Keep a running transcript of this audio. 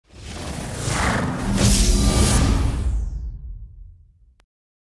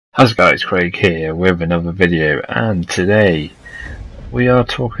How's it guys, Craig here with another video, and today we are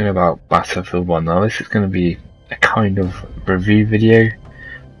talking about Battlefield 1. Now this is going to be a kind of review video,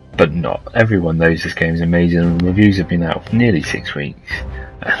 but not. Everyone knows this game is amazing. Reviews have been out for nearly 6 weeks,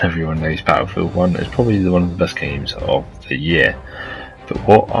 and everyone knows Battlefield 1 is probably one of the best games of the year. But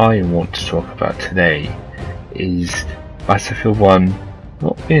what I want to talk about today is Battlefield 1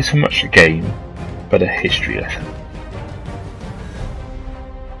 not being so much a game, but a history lesson.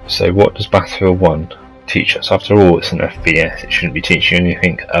 So what does Battlefield 1 teach us? After all, it's an FPS, it shouldn't be teaching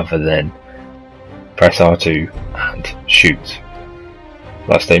anything other than press R2 and shoot.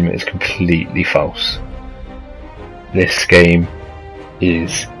 That statement is completely false. This game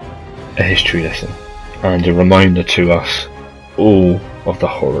is a history lesson and a reminder to us all of the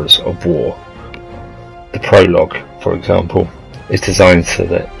horrors of war. The prologue, for example, is designed so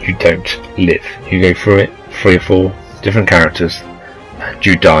that you don't live. You go through it, 3 or 4 different characters, and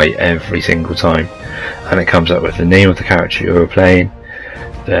you die every single time, and it comes up with the name of the character you were playing,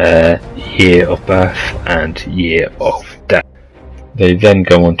 their year of birth and year of death. They then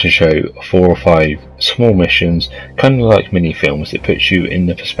go on to show 4 or 5 small missions, kind of like mini films. It puts you in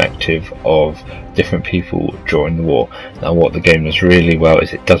the perspective of different people during the war. Now what the game does really well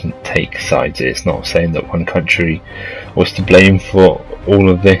is it doesn't take sides. It's not saying that one country was to blame for all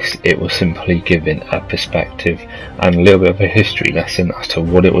of this. It was simply giving a perspective and a little bit of a history lesson as to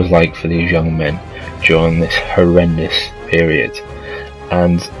what it was like for these young men during this horrendous period.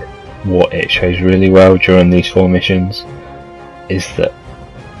 And what it shows really well during these 4 missions is that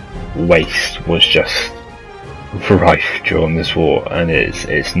waste was just rife during this war, and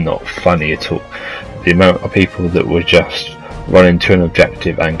it's not funny at all. The amount of people that were just running to an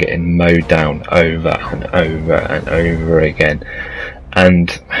objective and getting mowed down over and over and over again. And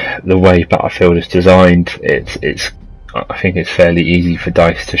the way Battlefield is designed, I think it's fairly easy for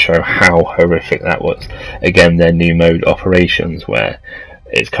DICE to show how horrific that was. Again, their new mode operations, where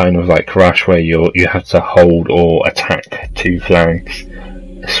it's kind of like Crash, where you have to hold or attack 2 flags,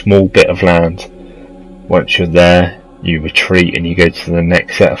 a small bit of land. Once you're there, you retreat and you go to the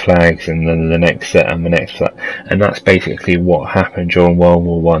next set of flags, and then the next set and the next flag. And that's basically what happened during World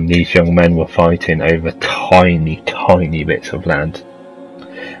War One. These young men were fighting over tiny bits of land,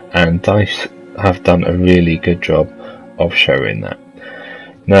 and DICE have done a really good job of showing that.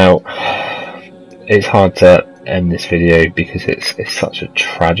 Now, it's hard to end this video because it's such a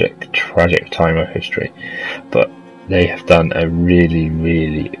tragic time of history, but they have done a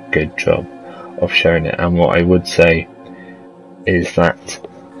really good job of showing it. And what I would say is that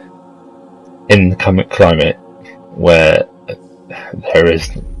in the current climate, where there is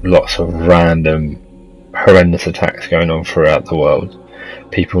lots of random horrendous attacks going on throughout the world,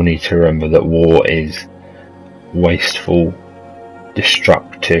 people need to remember that war is wasteful,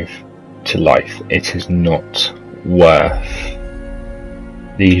 destructive to life. It is not worth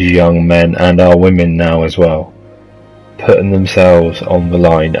these young men, and our women now as well, putting themselves on the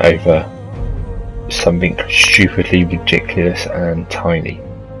line over something stupidly ridiculous and tiny.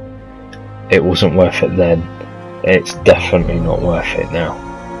 It wasn't worth it then. It's definitely not worth it now.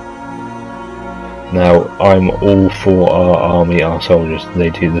 Now, I'm all for our army, our soldiers. They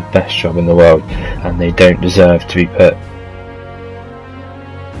do the best job in the world, and they don't deserve to be put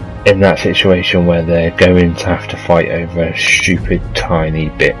in that situation where they're going to have to fight over a stupid tiny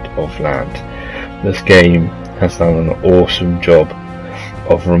bit of land. This game has done an awesome job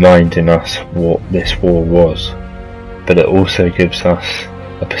of reminding us what this war was, but it also gives us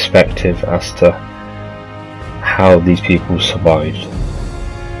a perspective as to how these people survived,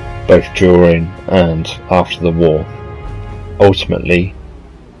 both during and after the war. Ultimately,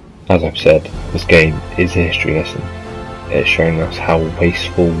 as I've said, this game is a history lesson. It's showing us how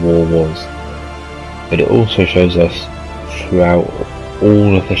wasteful war was, but it also shows us throughout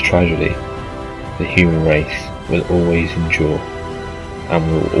all of this tragedy, the human race will always endure and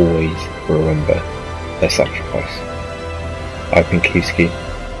will always remember their sacrifice. I've been Keifski,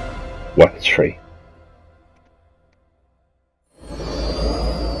 weapons free.